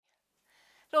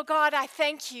Lord God, I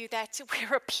thank you that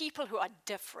we're a people who are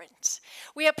different.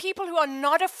 We are people who are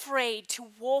not afraid to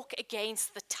walk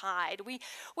against the tide.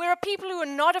 We're a people who are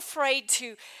not afraid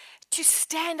to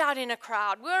stand out in a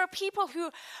crowd. We're a people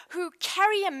who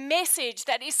carry a message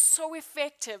that is so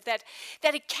effective that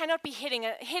it cannot be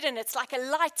hidden. It's like a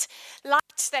light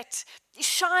that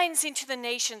shines into the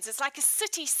nations. It's like a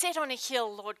city set on a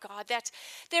hill, Lord God, that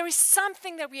there is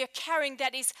something that we are carrying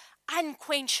that is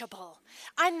unquenchable,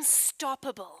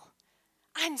 unstoppable.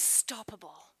 And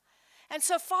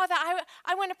so, Father,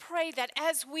 I want to pray that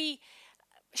as we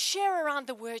share around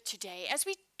the word today, as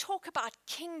we talk about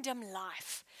kingdom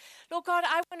life, Lord God,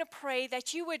 I want to pray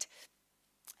that you would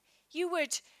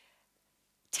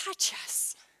touch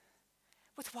us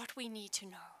with what we need to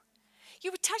know. You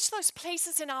would touch those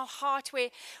places in our heart where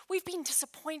we've been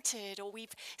disappointed or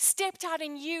we've stepped out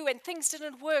in you and things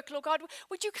didn't work. Lord God,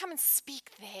 would you come and speak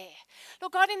there?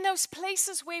 Lord God, in those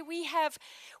places where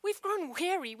we've grown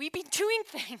weary, we've been doing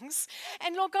things,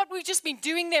 and Lord God, we've just been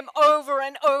doing them over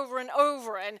and over and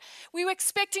over, and we were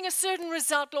expecting a certain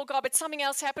result, Lord God, but something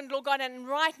else happened, Lord God, and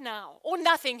right now, or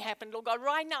nothing happened, Lord God,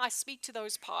 right now I speak to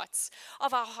those parts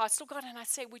of our hearts, Lord God, and I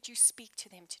say, would you speak to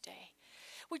them today?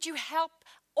 Would you help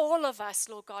all of us,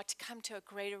 Lord God, to come to a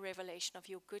greater revelation of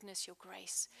your goodness, your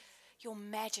grace, your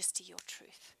majesty, your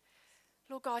truth.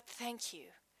 Lord God, thank you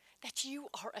that you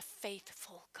are a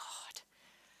faithful God.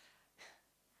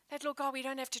 That, Lord God, we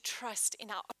don't have to trust in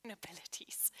our own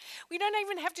abilities. We don't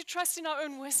even have to trust in our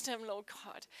own wisdom, Lord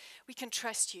God. We can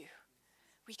trust you.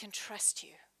 We can trust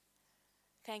you.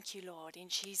 Thank you, Lord, in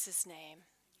Jesus' name.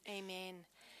 Amen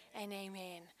and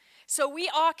amen. So we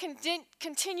are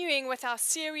continuing with our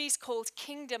series called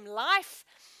Kingdom Life,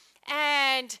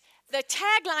 and the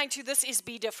tagline to this is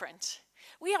Be Different.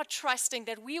 We are trusting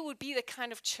that we will be the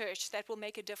kind of church that will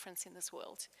make a difference in this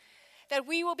world, that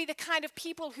we will be the kind of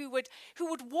people who would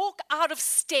walk out of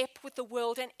step with the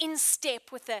world and in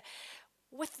step with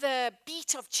the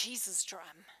beat of Jesus'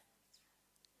 drum.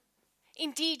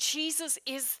 Indeed, Jesus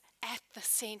is at the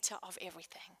center of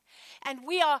everything. And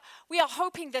we are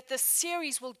hoping that this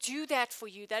series will do that for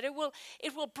you, that it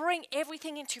will bring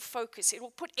everything into focus. It will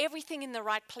put everything in the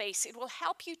right place. It will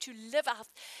help you to live out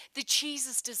the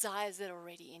Jesus desires that are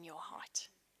already in your heart.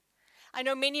 I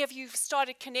know many of you have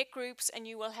started connect groups and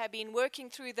you will have been working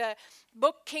through the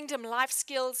book Kingdom Life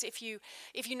Skills. If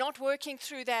you're not working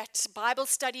through that Bible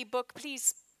study book,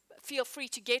 please feel free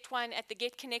to get one at the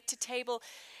Get Connected table.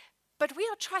 But we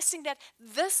are trusting that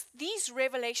these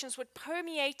revelations would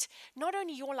permeate not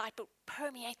only your life, but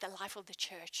permeate the life of the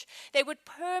church. They would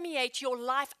permeate your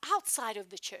life outside of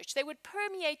the church. They would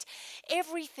permeate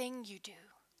everything you do.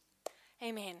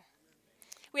 Amen.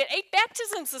 We had 8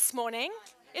 baptisms this morning.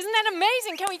 Isn't that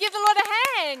amazing? Can we give the Lord a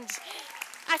hand?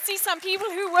 I see some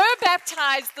people who were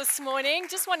baptized this morning.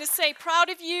 Just want to say, proud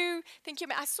of you.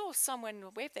 I saw someone,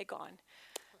 where have they gone?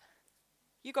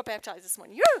 You got baptized this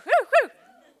morning. Woo, woo, woo.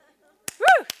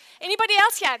 Woo! Anybody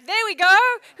else here? There we go.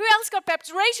 Who else got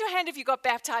baptized? Raise your hand if you got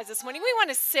baptized this morning. We want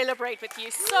to celebrate with you.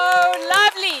 So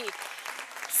lovely.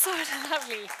 So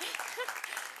lovely.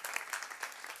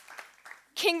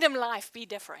 Kingdom life, be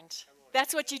different.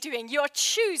 That's what you're doing. You're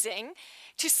choosing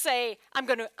to say, I'm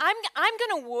going to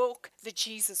walk the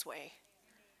Jesus way.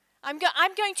 I'm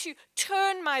going to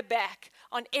turn my back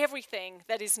on everything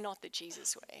that is not the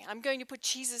Jesus way. I'm going to put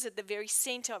Jesus at the very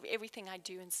center of everything I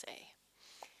do and say.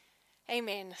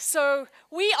 Amen. So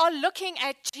we are looking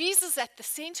at Jesus at the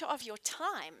center of your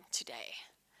time today.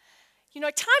 You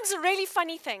know, time's a really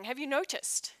funny thing. Have you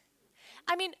noticed?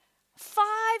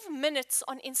 5 minutes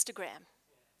on Instagram.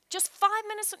 Just 5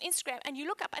 minutes on Instagram, and you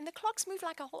look up, and the clocks move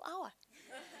like a whole hour.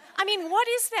 What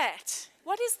is that?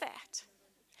 What is that?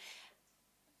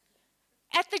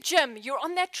 At the gym, you're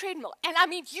on that treadmill, and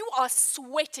you are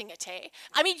sweating it, hey?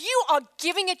 You are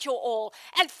giving it your all,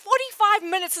 and 45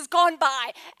 minutes has gone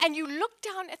by, and you look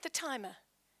down at the timer,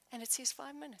 and it says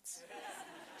 5 minutes.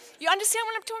 You understand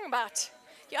what I'm talking about?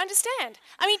 You understand?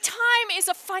 Time is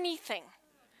a funny thing.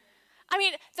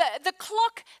 The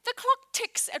clock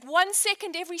ticks at 1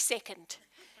 second every second,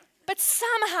 but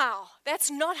somehow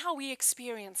that's not how we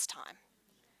experience time.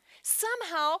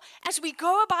 Somehow, as we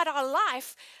go about our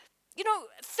life,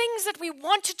 things that we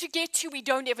wanted to get to, we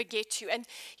don't ever get to. And,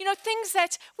 things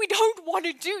that we don't want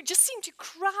to do just seem to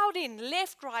crowd in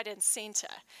left, right, and center.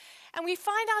 And we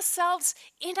find ourselves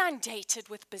inundated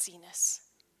with busyness.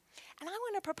 And I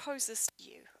want to propose this to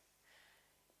you,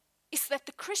 is that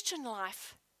the Christian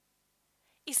life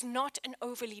is not an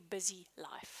overly busy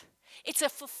life. It's a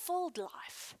fulfilled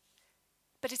life,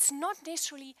 but it's not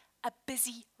necessarily a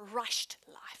busy, rushed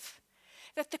life.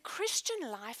 That the Christian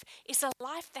life is a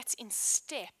life that's in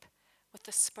step with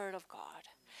the Spirit of God.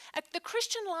 The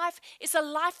Christian life is a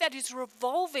life that is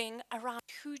revolving around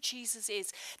who Jesus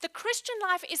is. The Christian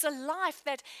life is a life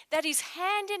that is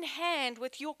hand in hand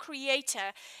with your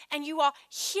Creator, and you are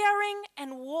hearing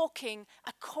and walking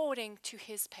according to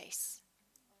His pace.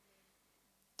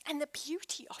 And the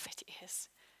beauty of it is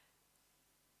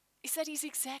that He's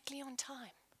exactly on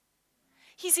time.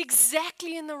 He's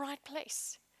exactly in the right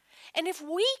place. And if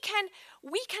we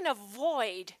can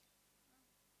avoid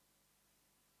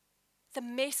the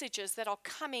messages that are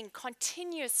coming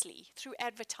continuously through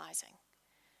advertising,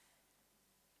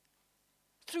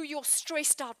 through your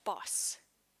stressed out boss,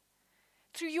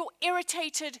 through your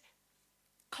irritated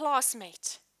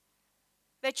classmate,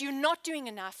 that you're not doing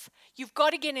enough, you've got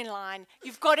to get in line,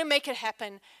 you've got to make it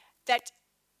happen, that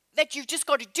you've just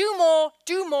got to do more,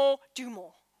 do more, do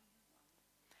more.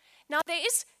 Now there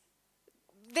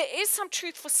is some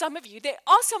truth for some of you. There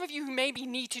are some of you who maybe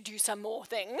need to do some more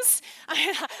things.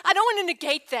 I don't want to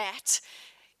negate that,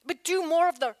 but do more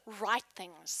of the right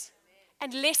things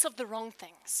and less of the wrong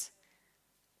things.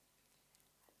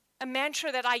 A mantra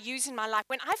that I use in my life,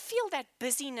 when I feel that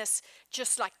busyness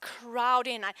just like crowd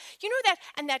in,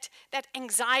 that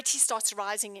anxiety starts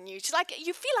rising in you. It's like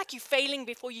you feel like you're failing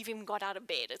before you've even got out of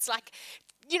bed. It's like,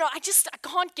 I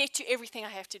can't get to everything I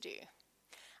have to do.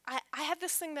 I have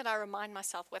this thing that I remind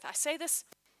myself with. I say this,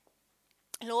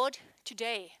 Lord,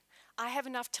 today I have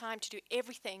enough time to do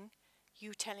everything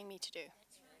you're telling me to do.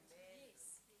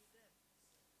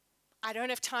 I don't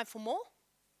have time for more,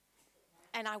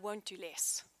 and I won't do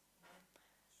less.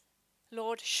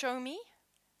 Lord, show me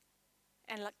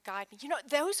and guide me.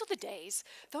 Those are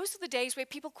the days where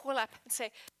people call up and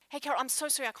say, hey, Carol, I'm so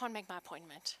sorry I can't make my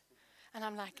appointment. And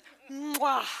I'm like,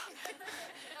 mwah.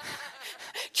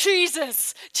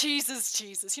 Jesus.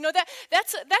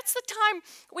 That's the time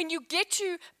when you get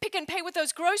to Pick and Pay with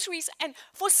those groceries, and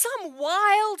for some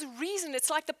wild reason, it's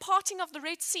like the parting of the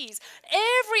Red Seas.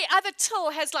 Every other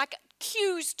till has like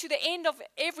queues to the end of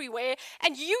everywhere,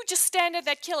 and you just stand at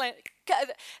that queue, and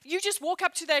you just walk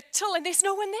up to that till, and there's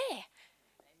no one there.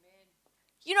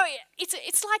 Amen.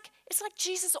 It's like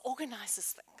Jesus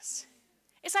organizes things.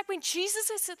 It's like when Jesus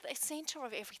is at the center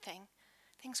of everything,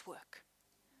 things work.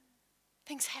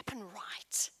 Things happen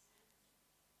right.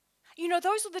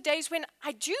 Those are the days when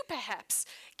I do perhaps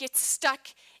get stuck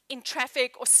in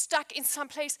traffic or stuck in some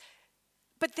place,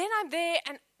 but then I'm there,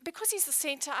 and because He's the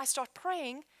center, I start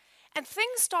praying, and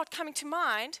things start coming to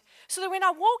mind, so that when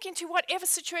I walk into whatever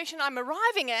situation I'm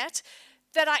arriving at,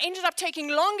 that I ended up taking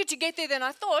longer to get there than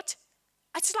I thought,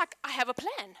 it's like I have a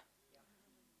plan.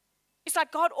 It's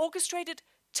like God orchestrated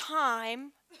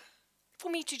time for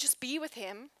me to just be with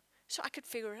Him so I could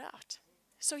figure it out.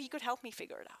 So He could help me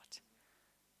figure it out.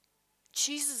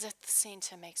 Jesus at the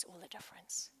center makes all the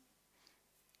difference.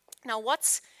 Now,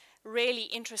 what's really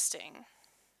interesting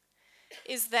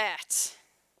is that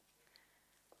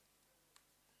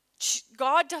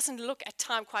God doesn't look at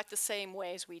time quite the same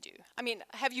way as we do. I mean,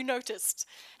 have you noticed?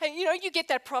 You get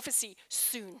that prophecy,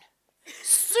 soon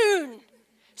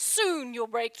your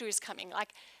breakthrough is coming.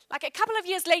 Like a couple of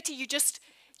years later, you're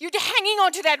hanging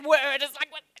on to that word. It's like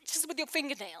just with your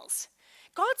fingernails.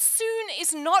 God's soon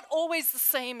is not always the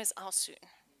same as our soon.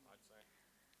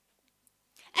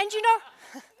 And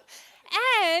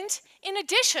and in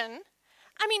addition,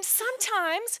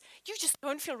 sometimes you just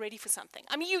don't feel ready for something.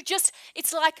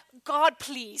 It's like, God,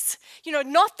 please,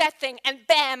 not that thing, and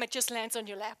bam, it just lands on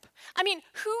your lap.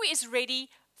 Who is ready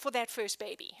for that first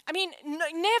baby?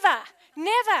 Never,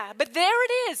 but there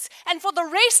it is. And for the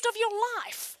rest of your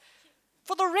life,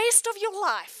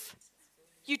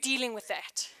 you're dealing with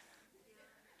that.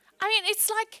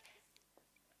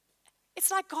 It's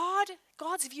like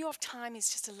God's view of time is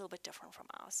just a little bit different from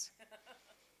ours.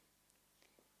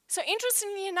 So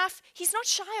interestingly enough, He's not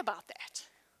shy about that.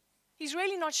 He's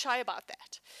really not shy about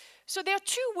that. So there are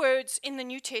two words in the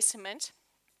New Testament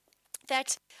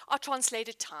that are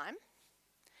translated time.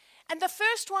 And the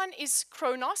first one is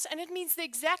chronos, and it means the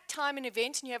exact time and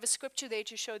event, and you have a scripture there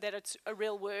to show that it's a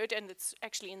real word, and it's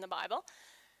actually in the Bible.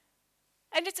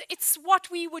 And it's what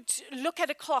we would look at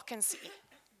a clock and see.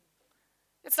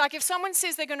 It's like if someone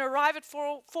says they're going to arrive at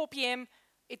 4 p.m.,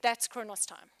 that's chronos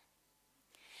time.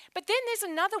 But then there's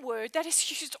another word that is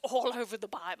used all over the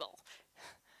Bible.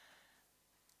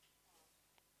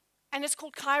 And it's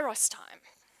called kairos time.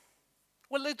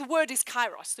 Well, the word is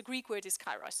kairos. The Greek word is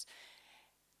kairos.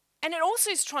 And it also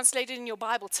is translated in your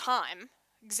Bible time,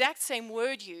 exact same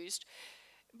word used,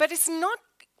 but it's not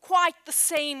quite the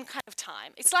same kind of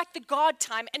time. It's like the God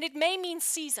time, and it may mean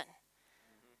season.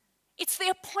 It's the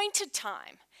appointed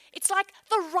time. It's like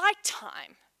the right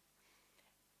time.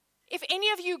 if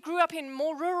any of you grew up in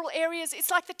more rural areas,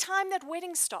 it's like the time that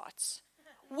wedding starts.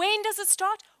 When does it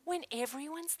start? When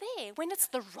everyone's there, when it's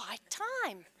the right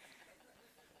time.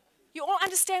 You all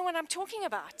understand what I'm talking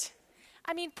about.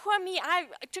 I mean, poor me,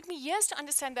 it took me years to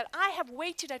understand that. I have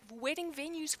waited at wedding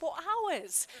venues for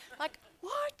hours. Like,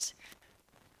 what?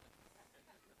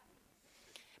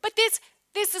 But there's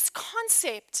this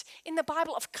concept in the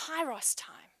Bible of Kairos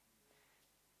time.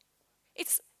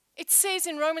 It says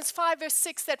in Romans 5 verse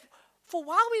 6 that for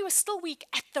while we were still weak,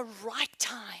 at the right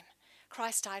time,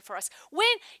 Christ died for us. When,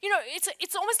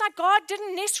 it's almost like God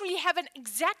didn't necessarily have an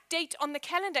exact date on the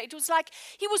calendar. It was like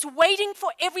he was waiting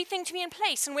for everything to be in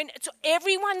place. And when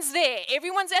everyone's there,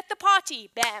 everyone's at the party,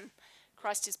 bam,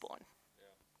 Christ is born.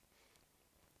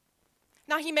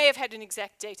 Now, he may have had an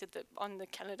exact date on the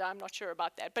calendar. I'm not sure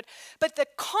about that. But the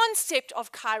concept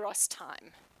of Kairos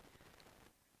time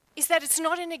is that it's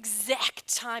not an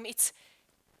exact time. It's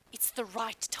the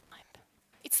right time.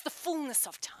 It's the fullness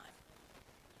of time.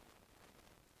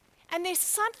 And there's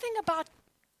something about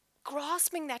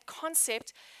grasping that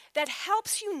concept that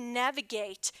helps you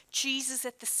navigate Jesus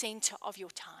at the center of your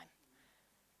time.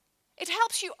 It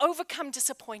helps you overcome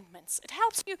disappointments. It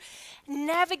helps you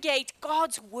navigate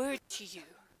God's word to you.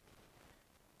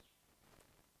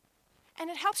 And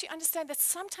it helps you understand that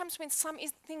sometimes when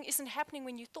something isn't happening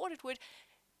when you thought it would,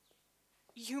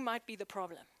 you might be the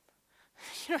problem.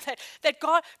 That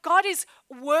God is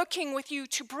working with you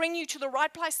to bring you to the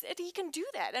right place, that he can do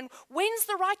that. And when's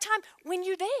the right time? When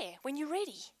you're there, when you're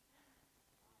ready.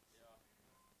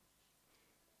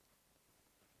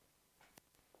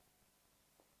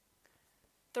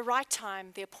 The right time,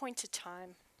 the appointed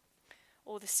time,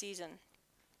 or the season.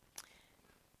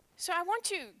 So I want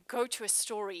to go to a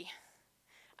story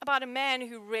about a man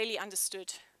who really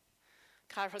understood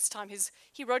Kairos time.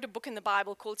 He wrote a book in the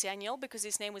Bible called Daniel because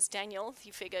his name was Daniel.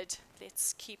 He figured,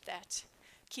 let's keep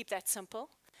that simple.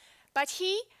 But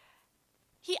he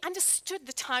understood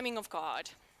the timing of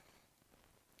God.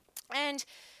 And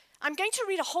I'm going to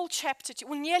read a whole chapter,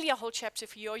 nearly a whole chapter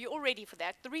for you. Are you all ready for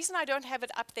that? The reason I don't have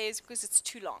it up there is because it's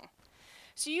too long.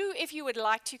 So if you would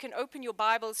like to, you can open your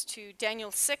Bibles to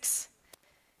Daniel 6,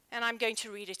 and I'm going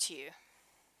to read it to you.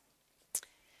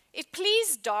 It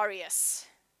pleased Darius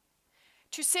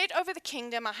to set over the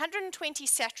kingdom 120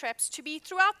 satraps to be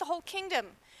throughout the whole kingdom,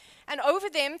 and over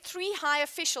them 3 high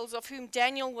officials, of whom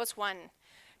Daniel was one,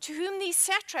 to whom these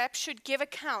satraps should give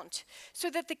account, so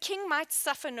that the king might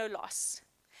suffer no loss.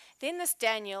 Then this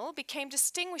Daniel became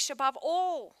distinguished above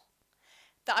all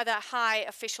the other high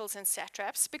officials and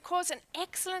satraps, because an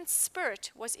excellent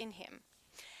spirit was in him.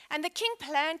 And the king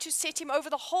planned to set him over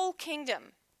the whole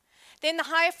kingdom. Then the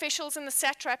high officials and the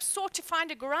satraps sought to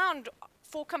find a ground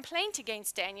for complaint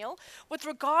against Daniel with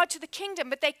regard to the kingdom,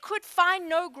 but they could find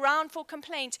no ground for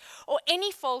complaint or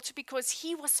any fault, because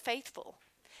he was faithful,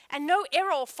 and no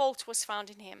error or fault was found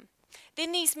in him.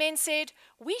 Then these men said,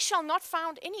 "We shall not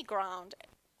find any ground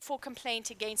for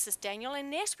complaint against this Daniel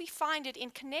unless we find it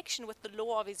in connection with the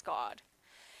law of his God."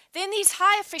 Then these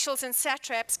high officials and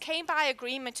satraps came by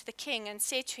agreement to the king and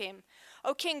said to him,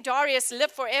 "O King Darius,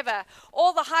 live forever.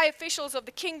 All the high officials of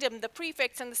the kingdom, the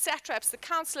prefects and the satraps, the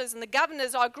counselors and the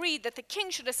governors are agreed that the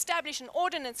king should establish an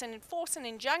ordinance and enforce an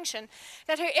injunction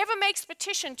that whoever makes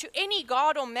petition to any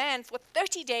god or man for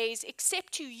 30 days,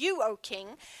 except to you, O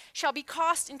king, shall be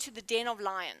cast into the den of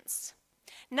lions.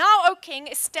 Now, O king,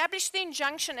 establish the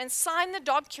injunction and sign the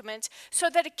document so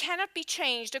that it cannot be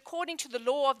changed according to the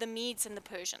law of the Medes and the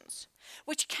Persians,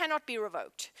 which cannot be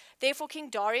revoked." Therefore King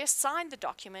Darius signed the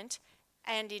document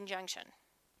and injunction.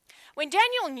 When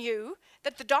Daniel knew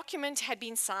that the document had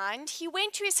been signed, he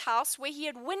went to his house, where he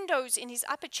had windows in his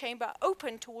upper chamber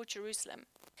open toward Jerusalem.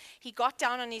 He got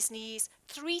down on his knees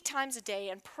 3 times a day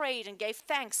and prayed and gave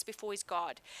thanks before his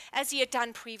God, as he had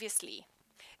done previously.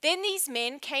 Then these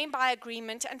men came by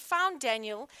agreement and found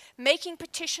Daniel making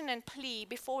petition and plea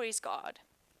before his God.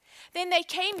 Then they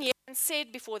came near and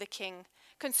said before the king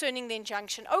concerning the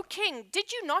injunction, "O king,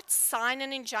 did you not sign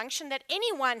an injunction that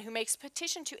anyone who makes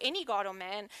petition to any god or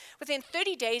man within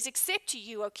 30 days, except to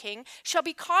you, O king, shall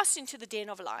be cast into the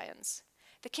den of lions?"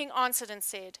 The king answered and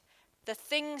said, "The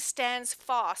thing stands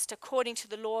fast according to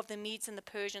the law of the Medes and the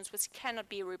Persians, which cannot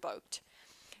be revoked."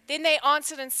 Then they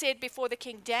answered and said before the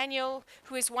king, "Daniel,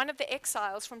 who is one of the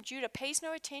exiles from Judah, pays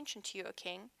no attention to you, O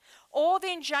king, or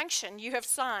the injunction you have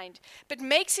signed, but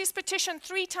makes his petition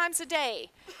 3 times a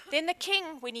day." Then the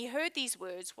king, when he heard these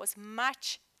words, was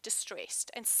much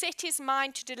distressed and set his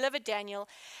mind to deliver Daniel,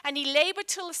 and he labored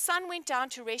till the sun went down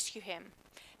to rescue him.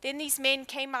 Then these men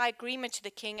came by agreement to the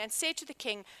king and said to the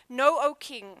king, "Know, O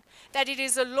king, that it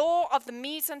is a law of the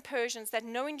Medes and Persians that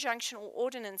no injunction or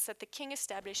ordinance that the king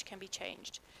established can be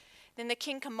changed." Then the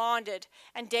king commanded,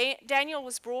 and Daniel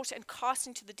was brought and cast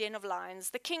into the den of lions.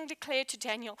 The king declared to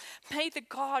Daniel, "May the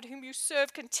God whom you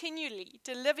serve continually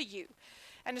deliver you."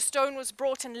 And a stone was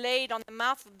brought and laid on the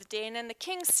mouth of the den, and the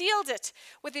king sealed it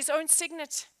with his own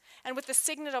signet and with the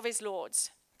signet of his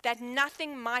lords, that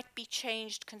nothing might be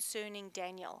changed concerning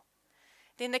Daniel.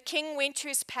 Then the king went to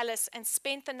his palace and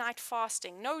spent the night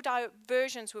fasting. No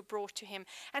diversions were brought to him,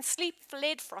 and sleep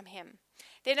fled from him.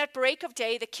 Then at break of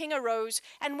day the king arose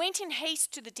and went in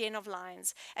haste to the den of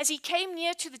lions. As he came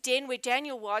near to the den where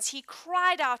Daniel was, he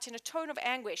cried out in a tone of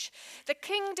anguish. The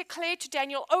king declared to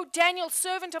Daniel, "O Daniel,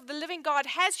 servant of the living God,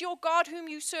 has your God whom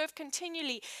you serve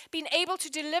continually been able to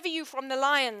deliver you from the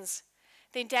lions?"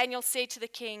 Then Daniel said to the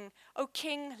king, "O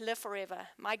king, live forever.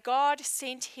 My God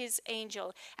sent his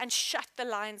angel and shut the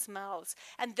lions' mouths,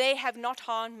 and they have not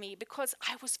harmed me, because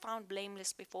I was found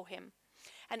blameless before him,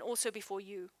 and also before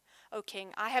you, O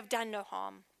king. I have done no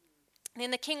harm."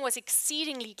 Then the king was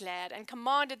exceedingly glad and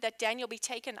commanded that Daniel be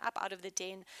taken up out of the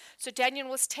den. So Daniel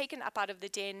was taken up out of the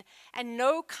den, and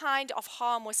no kind of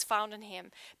harm was found on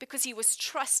him, because he was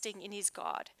trusting in his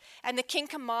God. And the king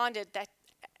commanded that,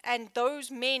 and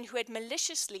those men who had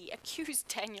maliciously accused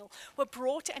Daniel were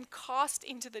brought and cast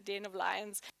into the den of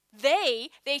lions.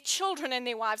 They, their children, and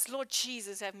their wives, Lord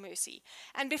Jesus, have mercy.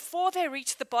 And before they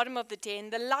reached the bottom of the den,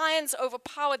 the lions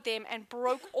overpowered them and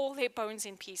broke all their bones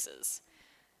in pieces.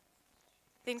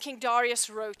 Then King Darius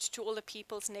wrote to all the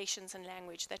peoples, nations, and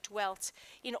language that dwelt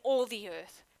in all the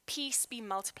earth, "Peace be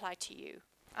multiplied to you.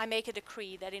 I make a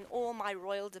decree that in all my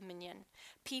royal dominion,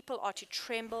 people are to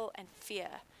tremble and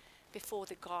fear before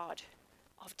the God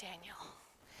of Daniel."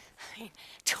 I mean,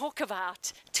 talk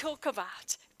about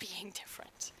being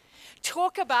different.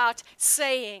 Talk about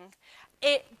saying,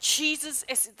 Jesus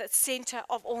is the center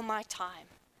of all my time.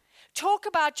 Talk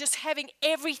about just having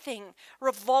everything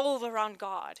revolve around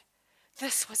God.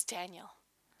 This was Daniel.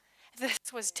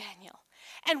 This was Daniel.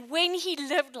 And when he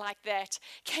lived like that,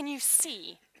 can you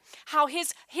see how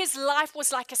his life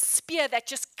was like a spear that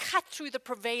just cut through the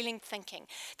prevailing thinking,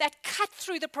 that cut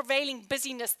through the prevailing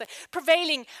busyness, the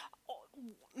prevailing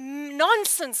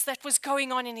nonsense that was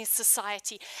going on in his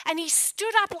society. And he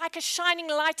stood up like a shining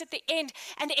light at the end,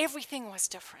 and everything was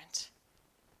different.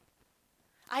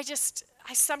 I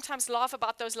sometimes laugh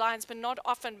about those lines, but not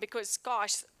often, because,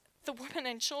 gosh, the women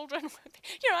and children,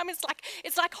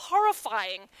 it's like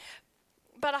horrifying.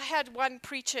 But I had one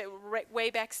preacher way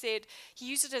back said, he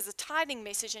used it as a tithing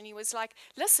message, and he was like,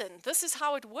 "Listen, this is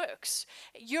how it works.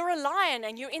 You're a lion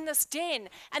and you're in this den,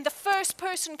 and the first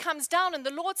person comes down, and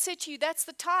the Lord said to you, that's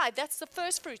the tithe, that's the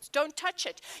first fruits. Don't touch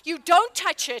it. You don't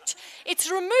touch it. It's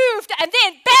removed, and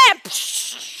then bam!"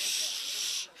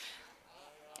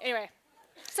 Anyway,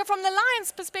 so from the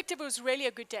lion's perspective, it was really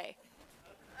a good day.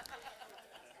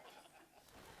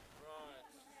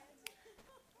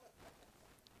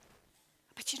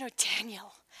 But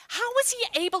Daniel, how was he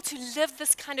able to live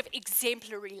this kind of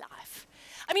exemplary life?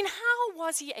 I mean, how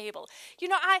was he able?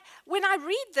 When I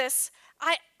read this,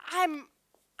 I'm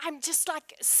just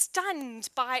like stunned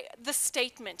by the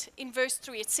statement in verse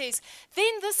 3. It says,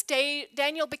 "Then this day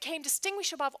Daniel became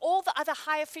distinguished above all the other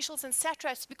high officials and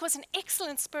satraps, because an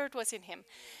excellent spirit was in him."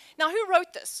 Now, who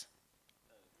wrote this?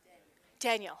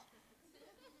 Daniel.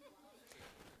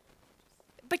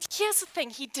 But here's the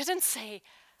thing, he didn't say,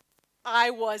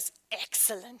 "I was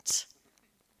excellent."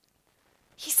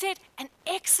 He said an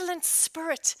excellent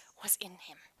spirit was in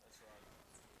him.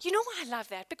 You know why I love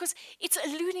that? Because it's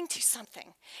alluding to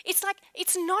something. It's like,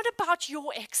 it's not about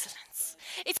your excellence.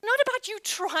 It's not about you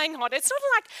trying hard. It's not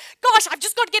like, "Gosh, I've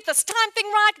just got to get this time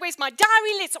thing right. Where's my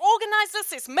diary? Let's organize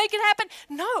this. Let's make it happen."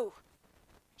 No.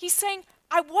 He's saying,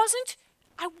 I wasn't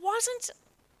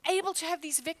able to have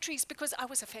these victories because I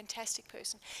was a fantastic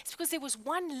person. It's because there was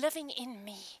one living in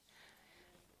me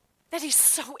that is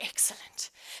so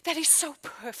excellent, that is so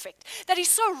perfect, that is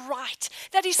so right,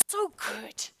 that is so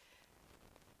good.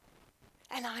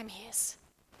 And I'm his.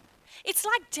 It's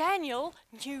like Daniel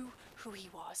knew who he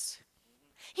was.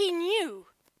 He knew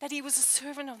that he was a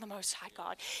servant of the Most High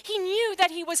God. He knew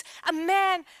that he was a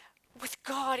man with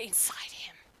God inside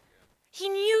him. He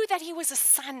knew that he was a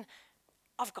son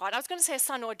of God. I was going to say a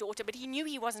son or a daughter, but he knew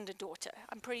he wasn't a daughter.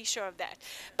 I'm pretty sure of that.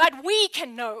 But we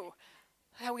can know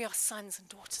that we are sons and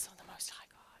daughters of the Most High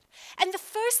God. And the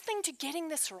first thing to getting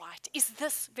this right is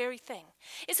this very thing,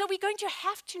 is that we're going to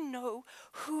have to know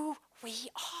who we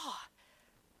are.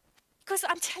 Because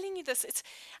I'm telling you this,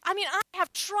 I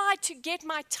have tried to get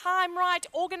my time right,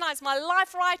 organize my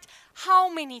life right, how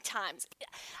many times?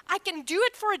 I can do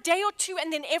it for a day or two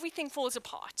and then everything falls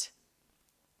apart.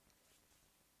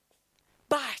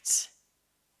 But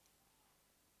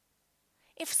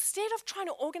if instead of trying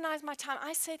to organize my time,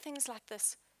 I say things like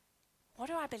this: what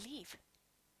do I believe?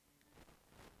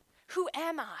 Who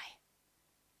am I?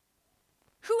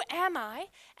 Who am I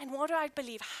and what do I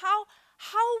believe? How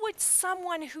would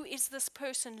someone who is this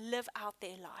person live out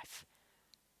their life?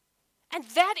 And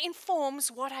that informs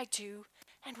what I do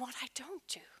and what I don't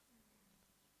do.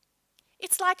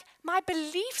 It's like my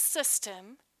belief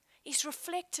system is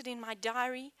reflected in my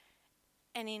diary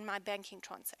and in my banking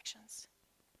transactions.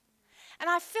 And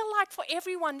I feel like for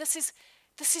everyone, this is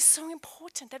so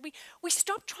important that we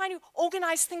stop trying to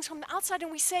organize things from the outside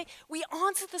and we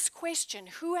answer this question: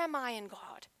 who am I in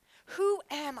God? Who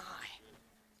am I?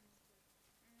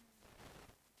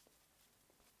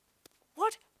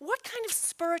 What kind of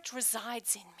spirit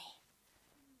resides in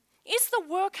me? Is the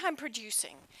work I'm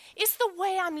producing, is the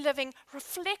way I'm living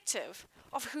reflective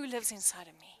of who lives inside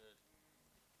of me?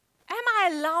 Am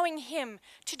I allowing him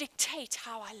to dictate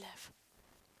how I live?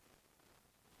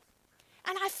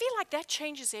 And I feel like that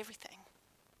changes everything.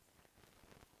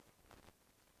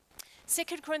 2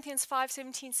 Corinthians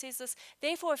 5:17 says this: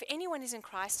 therefore, if anyone is in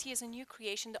Christ, he is a new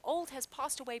creation. The old has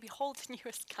passed away. Behold, the new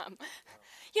has come.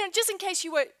 Just in case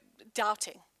you were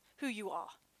doubting who you are.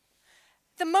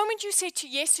 The moment you said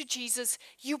yes to Jesus,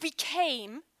 you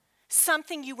became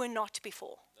something you were not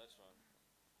before. That's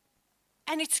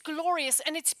right. And it's glorious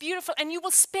and it's beautiful. And you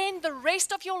will spend the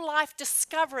rest of your life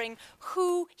discovering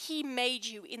who he made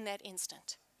you in that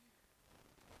instant.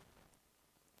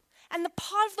 And the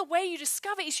part of the way you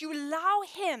discover is you allow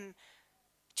him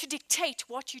to dictate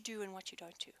what you do and what you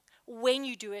don't do, when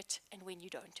you do it and when you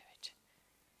don't do it.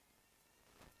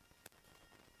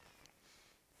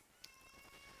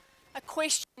 A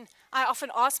question I often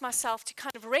ask myself to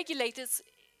kind of regulate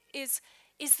is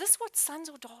this what sons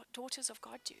or daughters of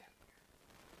God do?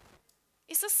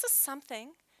 Is this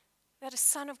something that a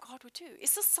son of God would do?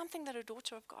 Is this something that a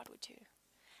daughter of God would do?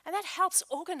 And that helps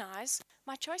organize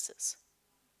my choices.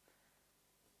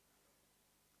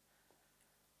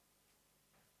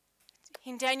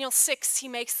 In Daniel 6,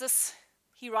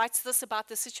 he writes this about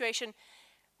the situation.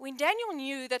 When Daniel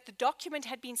knew that the document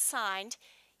had been signed,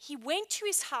 he went to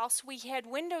his house where he had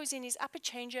windows in his upper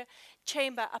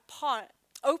chamber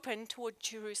open toward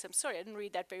Jerusalem. Sorry, I didn't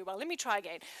read that very well. Let me try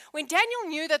again. When Daniel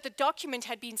knew that the document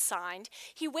had been signed,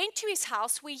 he went to his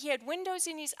house where he had windows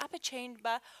in his upper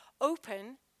chamber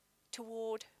open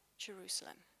toward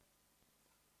Jerusalem.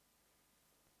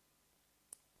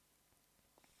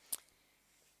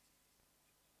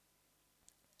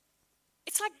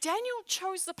 It's like Daniel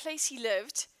chose the place he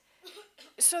lived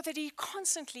so that he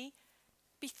constantly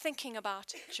be thinking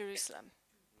about Jerusalem.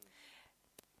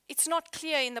 It's not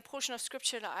clear in the portion of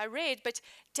scripture that I read, but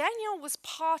Daniel was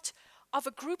part of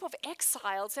a group of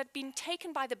exiles that had been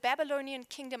taken by the Babylonian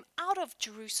kingdom out of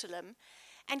Jerusalem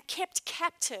and kept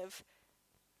captive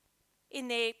in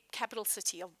their capital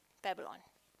city of Babylon.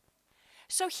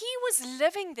 So he was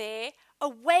living there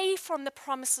away from the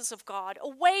promises of God,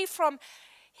 away from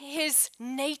his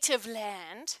native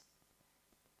land.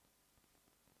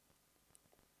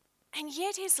 And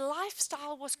yet his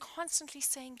lifestyle was constantly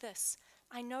saying this: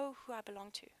 I know who I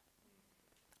belong to.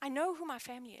 I know who my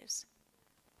family is.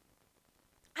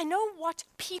 I know what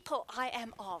people I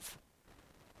am of.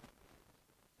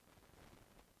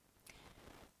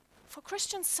 For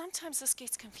Christians, sometimes this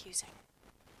gets confusing.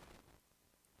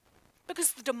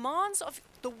 Because the demands of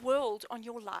the world on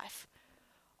your life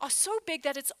are so big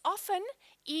that it's often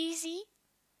easy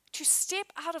to step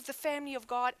out of the family of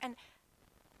God and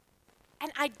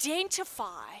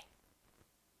identify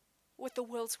with the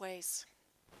world's ways.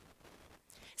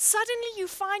 Suddenly you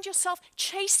find yourself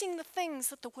chasing the things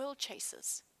that the world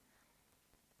chases.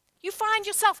 You find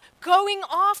yourself going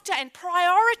after and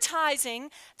prioritizing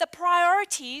the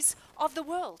priorities of the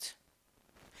world.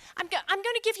 I'm going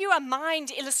to give you a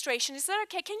mind illustration. Is that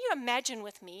okay? Can you imagine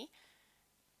with me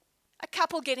a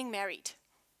couple getting married?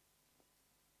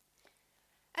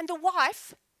 And the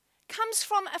wife comes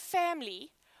from a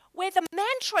family where the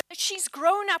mantra that she's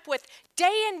grown up with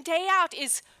day in, day out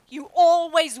is, you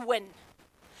always win.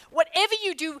 Whatever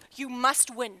you do, you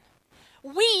must win.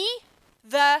 We,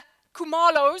 the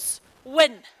Kumalos,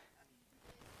 win.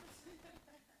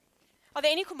 Are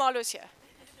there any Kumalos here?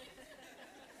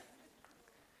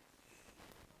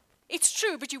 It's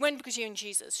true, but you win because you're in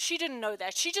Jesus. She didn't know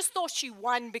that. She just thought she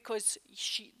won because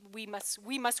we must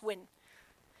win.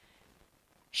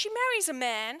 She marries a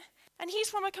man, And he's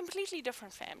from a completely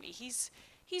different family. He's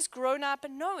grown up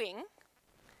and knowing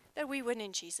that we win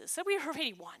in Jesus, that we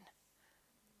already won.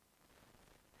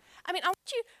 I mean, I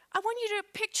want you to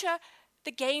picture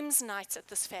the games nights at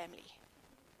this family.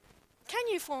 Can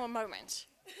you for a moment?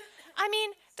 I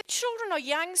mean, the children are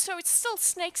young, so it's still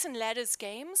snakes and ladders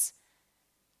games.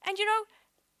 And you know,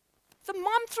 the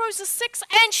mom throws a 6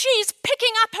 and she's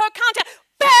picking up her counter.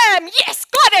 Bam! Yes,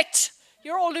 got it!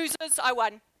 You're all losers, I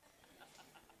won.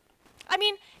 I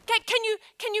mean,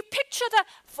 can you picture the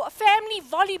family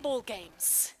volleyball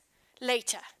games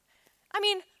later? I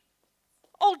mean,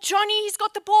 old Johnny, he's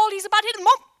got the ball, he's about to hit.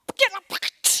 Mom, get up.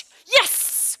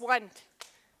 Yes, won.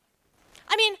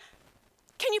 I mean,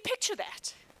 can you picture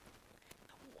that?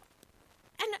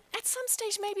 And at some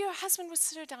stage, maybe her husband would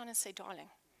sit her down and say, darling,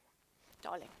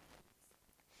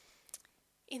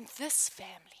 in this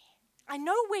family, I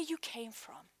know where you came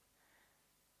from,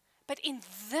 but in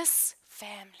this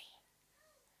family,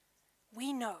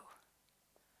 we know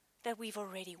that we've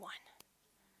already won.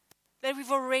 That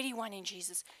we've already won in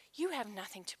Jesus. You have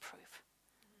nothing to prove.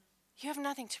 You have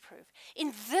nothing to prove.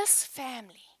 In this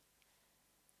family,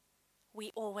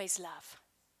 we always love.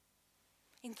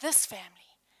 In this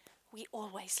family, we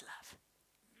always love.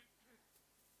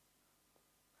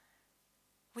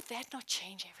 Would that not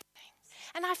change everything?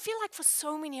 And I feel like for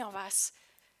so many of us,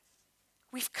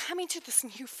 we've come into this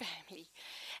new family.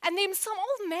 And there's some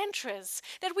old mantras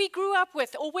that we grew up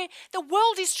with, or where the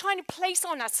world is trying to place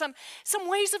on us, some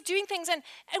ways of doing things. And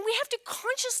we have to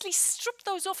consciously strip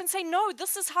those off and say, no,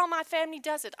 this is how my family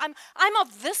does it. I'm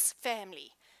of this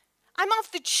family. I'm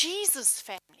of the Jesus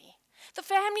family. The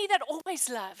family that always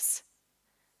loves.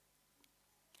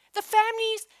 The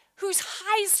families whose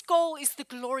highest goal is the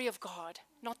glory of God,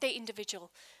 not their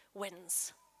individual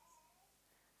wins.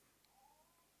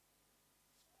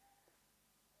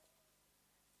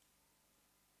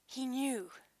 He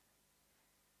knew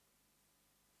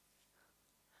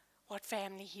what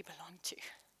family he belonged to.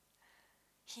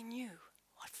 He knew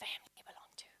what family he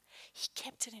belonged to. He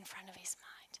kept it in front of his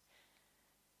mind.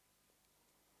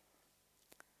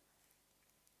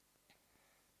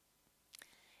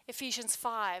 Ephesians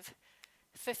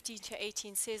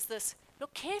 5:15-18 says this,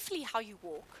 look carefully how you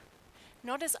walk,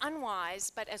 not as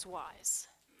unwise, but as wise,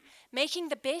 making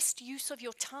the best use of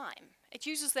your time. It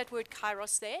uses that word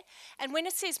kairos there. And when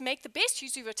it says make the best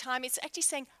use of your time, it's actually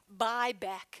saying buy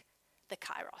back the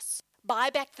kairos. Buy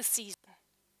back the season.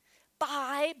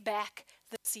 Buy back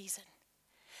the season.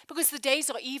 Because the days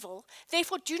are evil.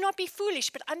 Therefore, do not be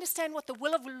foolish, but understand what the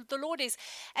will of the Lord is.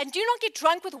 And do not get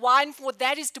drunk with wine, for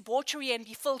that is debauchery, and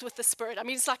be filled with the Spirit. I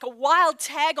mean, it's like a wild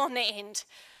tag on the end.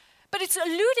 But it's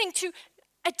alluding to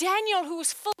a Daniel who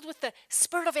was filled with the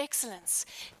Spirit of excellence.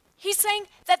 He's saying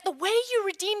that the way you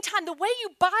redeem time, the way you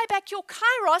buy back your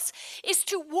kairos, is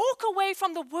to walk away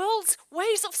from the world's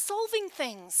ways of solving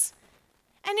things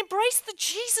and embrace the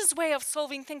Jesus way of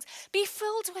solving things. Be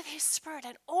filled with his Spirit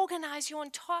and organize your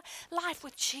entire life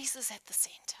with Jesus at the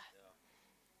center.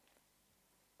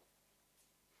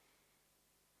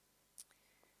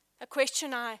 A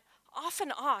question I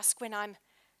often ask when I'm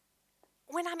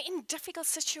in difficult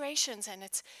situations and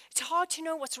it's hard to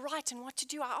know what's right and what to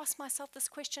do, I ask myself this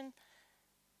question,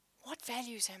 what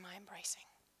values am I embracing?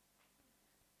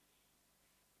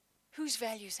 Whose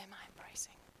values am I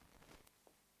embracing?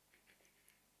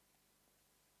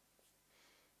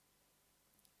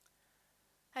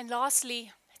 And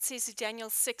lastly, it says in Daniel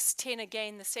 6:10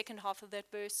 again, the second half of that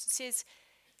verse, it says,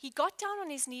 he got down on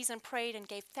his knees and prayed and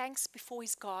gave thanks before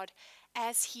his God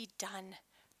as he'd done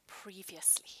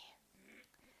previously.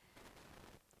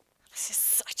 This is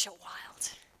such a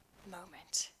wild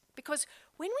moment. Because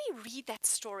when we read that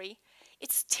story,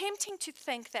 it's tempting to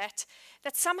think that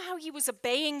somehow he was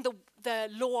obeying the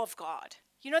law of God.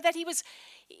 You know, that he was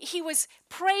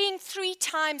praying 3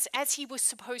 times as he was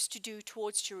supposed to do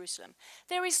towards Jerusalem.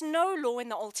 There is no law in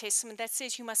the Old Testament that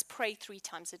says you must pray 3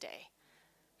 times a day.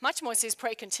 Much more says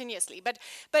pray continuously. But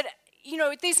you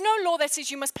know, there's no law that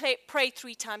says you must pray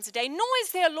 3 times a day, nor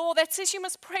is there a law that says you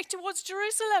must pray towards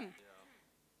Jerusalem.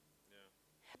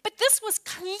 But this was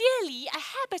clearly a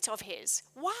habit of his.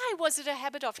 Why was it a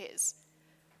habit of his?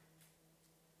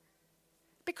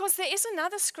 Because there is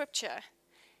another scripture,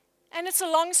 and it's a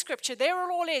long scripture. There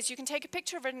it all is. You can take a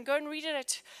picture of it and go and read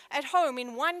it at home.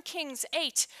 In 1 Kings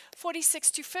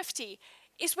 8:46-50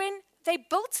 is when they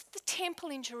built the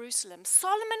temple in Jerusalem.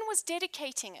 Solomon was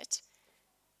dedicating it.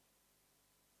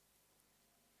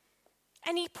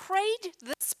 And he prayed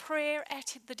this prayer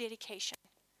at the dedication.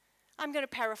 I'm going to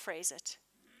paraphrase it.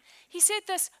 He said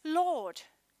this, Lord,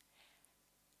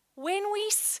 when we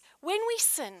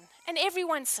sin, and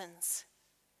everyone sins,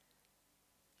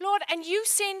 Lord, and you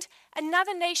send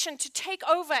another nation to take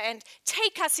over and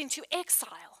take us into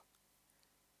exile.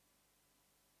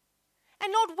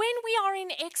 And Lord, when we are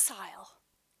in exile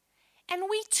and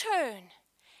we turn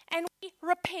and we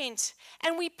repent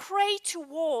and we pray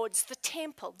towards the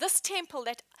temple, this temple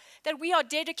that we are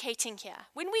dedicating here,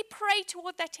 when we pray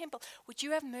toward that temple, would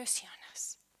you have mercy on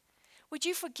us? Would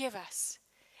you forgive us?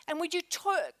 And would you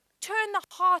turn the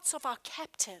hearts of our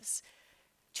captives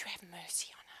to have mercy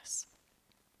on us?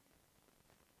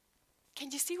 Can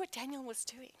you see what Daniel was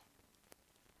doing?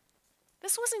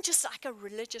 This wasn't just like a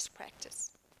religious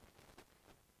practice.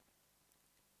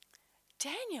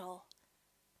 Daniel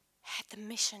had the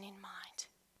mission in mind.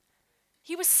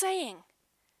 He was saying,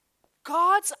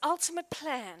 God's ultimate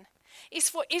plan is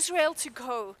for Israel to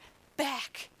go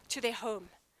back to their home.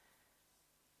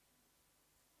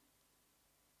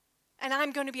 And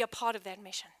I'm going to be a part of that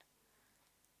mission.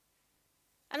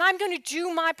 And I'm going to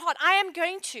do my part. I am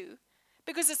going to,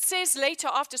 because it says later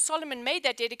after Solomon made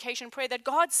that dedication prayer that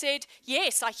God said,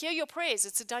 yes, I hear your prayers.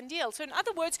 It's a done deal. So in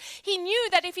other words, he knew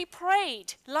that if he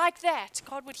prayed like that,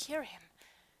 God would hear him.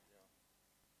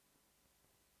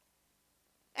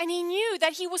 And he knew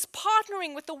that he was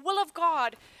partnering with the will of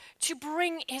God to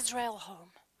bring Israel home.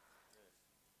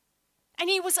 And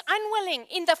he was unwilling,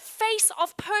 in the face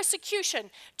of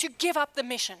persecution, to give up the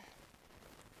mission.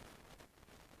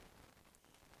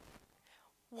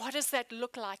 What does that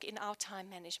look like in our time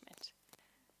management?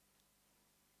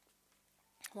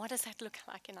 What does that look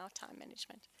like in our time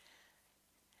management?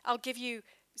 I'll give you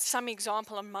some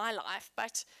example of my life,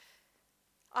 but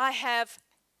I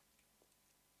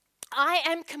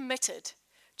am committed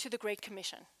to the Great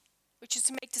Commission, which is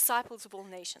to make disciples of all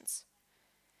nations.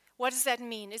 What does that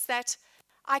mean? Is that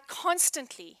I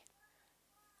constantly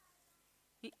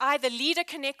either lead a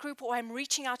connect group or I'm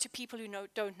reaching out to people who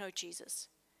don't know Jesus.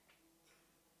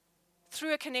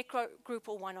 Through a connect group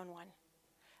or one-on-one.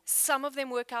 Some of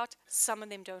them work out, some of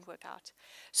them don't work out.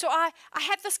 So I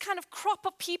had this kind of crop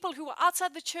of people who were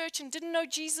outside the church and didn't know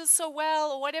Jesus so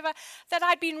well or whatever that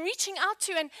I'd been reaching out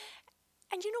to. And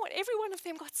you know what? Every one of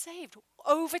them got saved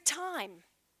over time.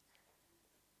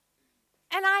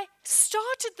 And I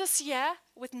started this year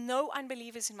with no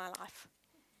unbelievers in my life.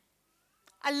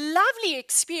 A lovely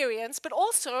experience, but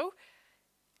also,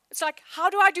 it's like, how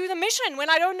do I do the mission when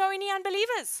I don't know any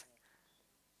unbelievers?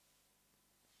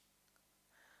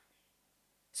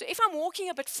 So if I'm walking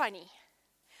a bit funny,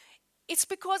 it's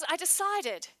because I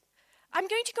decided I'm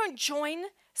going to go and join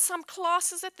some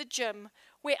classes at the gym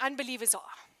where unbelievers are.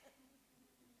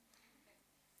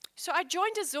 So I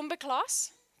joined a Zumba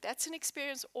class. That's an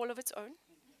experience all of its own.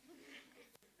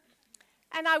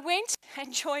 And I went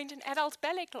and joined an adult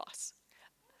ballet class.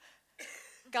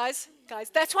 Guys,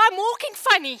 that's why I'm walking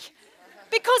funny.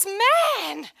 Because,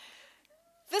 man,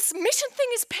 this mission thing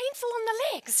is painful on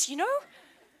the legs, you know?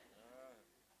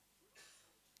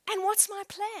 And what's my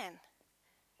plan?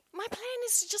 My plan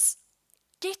is to just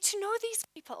get to know these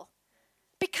people.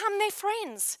 Become their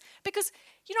friends. Because,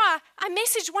 you know, I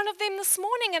messaged one of them this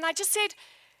morning and I just said,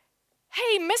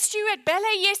 hey, missed you at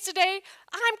ballet yesterday.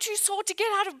 I'm too sore to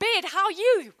get out of bed. How are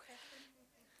you?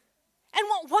 And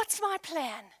what's my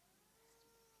plan?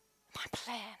 My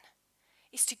plan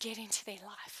is to get into their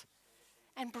life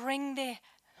and bring the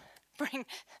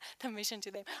mission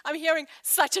to them. I'm hearing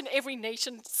such an every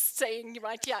nation saying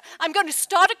right here. I'm going to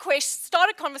start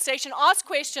a conversation, ask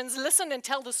questions, listen and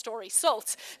tell the story.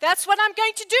 Salt. That's what I'm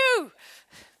going to do.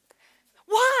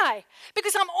 Why?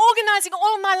 Because I'm organizing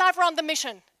all of my life around the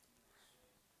mission.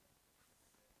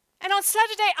 And on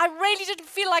Saturday, I really didn't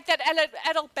feel like that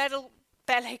adult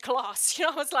ballet class. You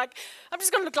know, I was like, I'm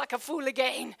just going to look like a fool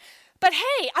again. But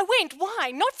hey, I went.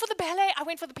 Why? Not for the ballet. I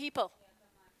went for the people.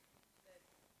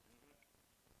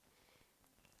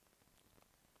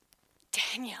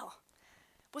 Daniel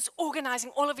was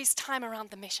organizing all of his time around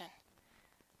the mission.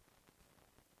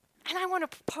 And I want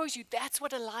to propose you, that's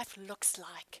what a life looks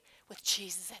like with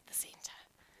Jesus at the center.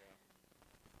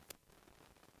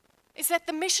 Is that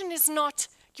the mission is not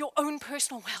your own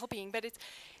personal well-being, but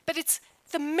it's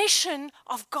the mission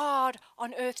of God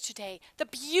on earth today. The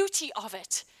beauty of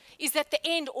it is that at the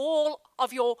end, all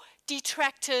of your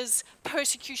detractors'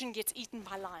 persecution gets eaten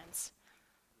by lions.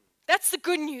 That's the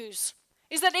good news,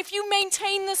 is that if you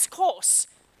maintain this course,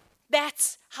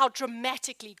 that's how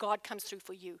dramatically God comes through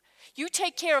for you. You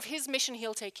take care of his mission,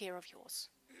 he'll take care of yours.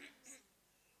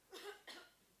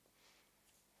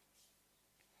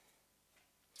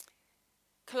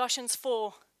 Colossians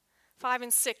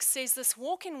 4:5-6 says this,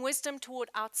 walk in wisdom toward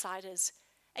outsiders.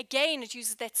 Again, it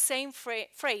uses that same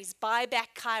phrase, buy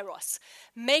back kairos,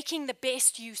 making the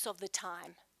best use of the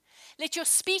time. Let your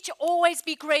speech always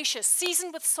be gracious,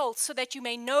 seasoned with salt, so that you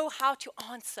may know how to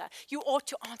answer. You ought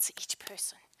to answer each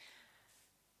person.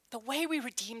 The way we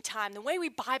redeem time, the way we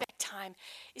buy back time,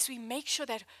 is we make sure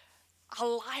that our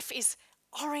life is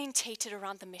orientated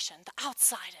around the mission, the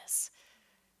outsiders.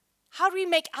 How do we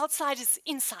make outsiders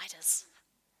insiders?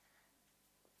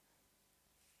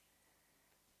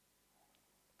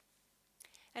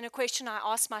 And a question I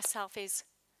ask myself is,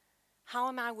 how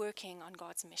am I working on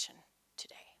God's mission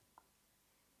today?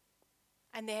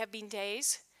 And there have been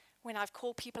days when I've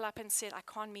called people up and said, I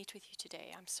can't meet with you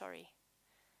today, I'm sorry.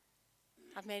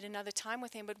 I've made another time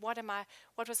with them, but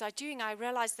what was I doing? I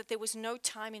realized that there was no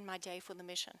time in my day for the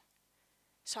mission.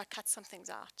 So I cut some things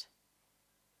out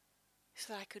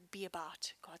so that I could be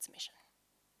about God's mission.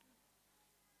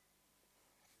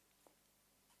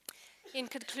 In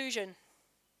conclusion,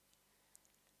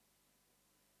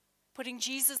 putting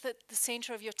Jesus at the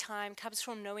center of your time comes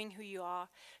from knowing who you are,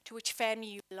 to which family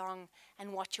you belong,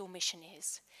 and what your mission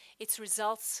is. It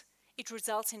results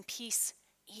in peace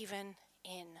even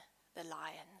in the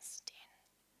lion's den.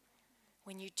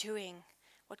 When you're doing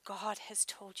what God has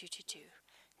told you to do,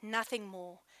 nothing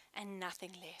more and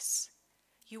nothing less,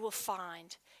 you will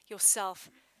find yourself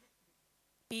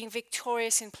being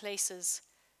victorious in places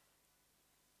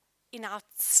in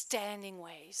outstanding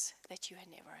ways that you had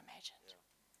never imagined.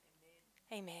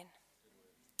 Amen.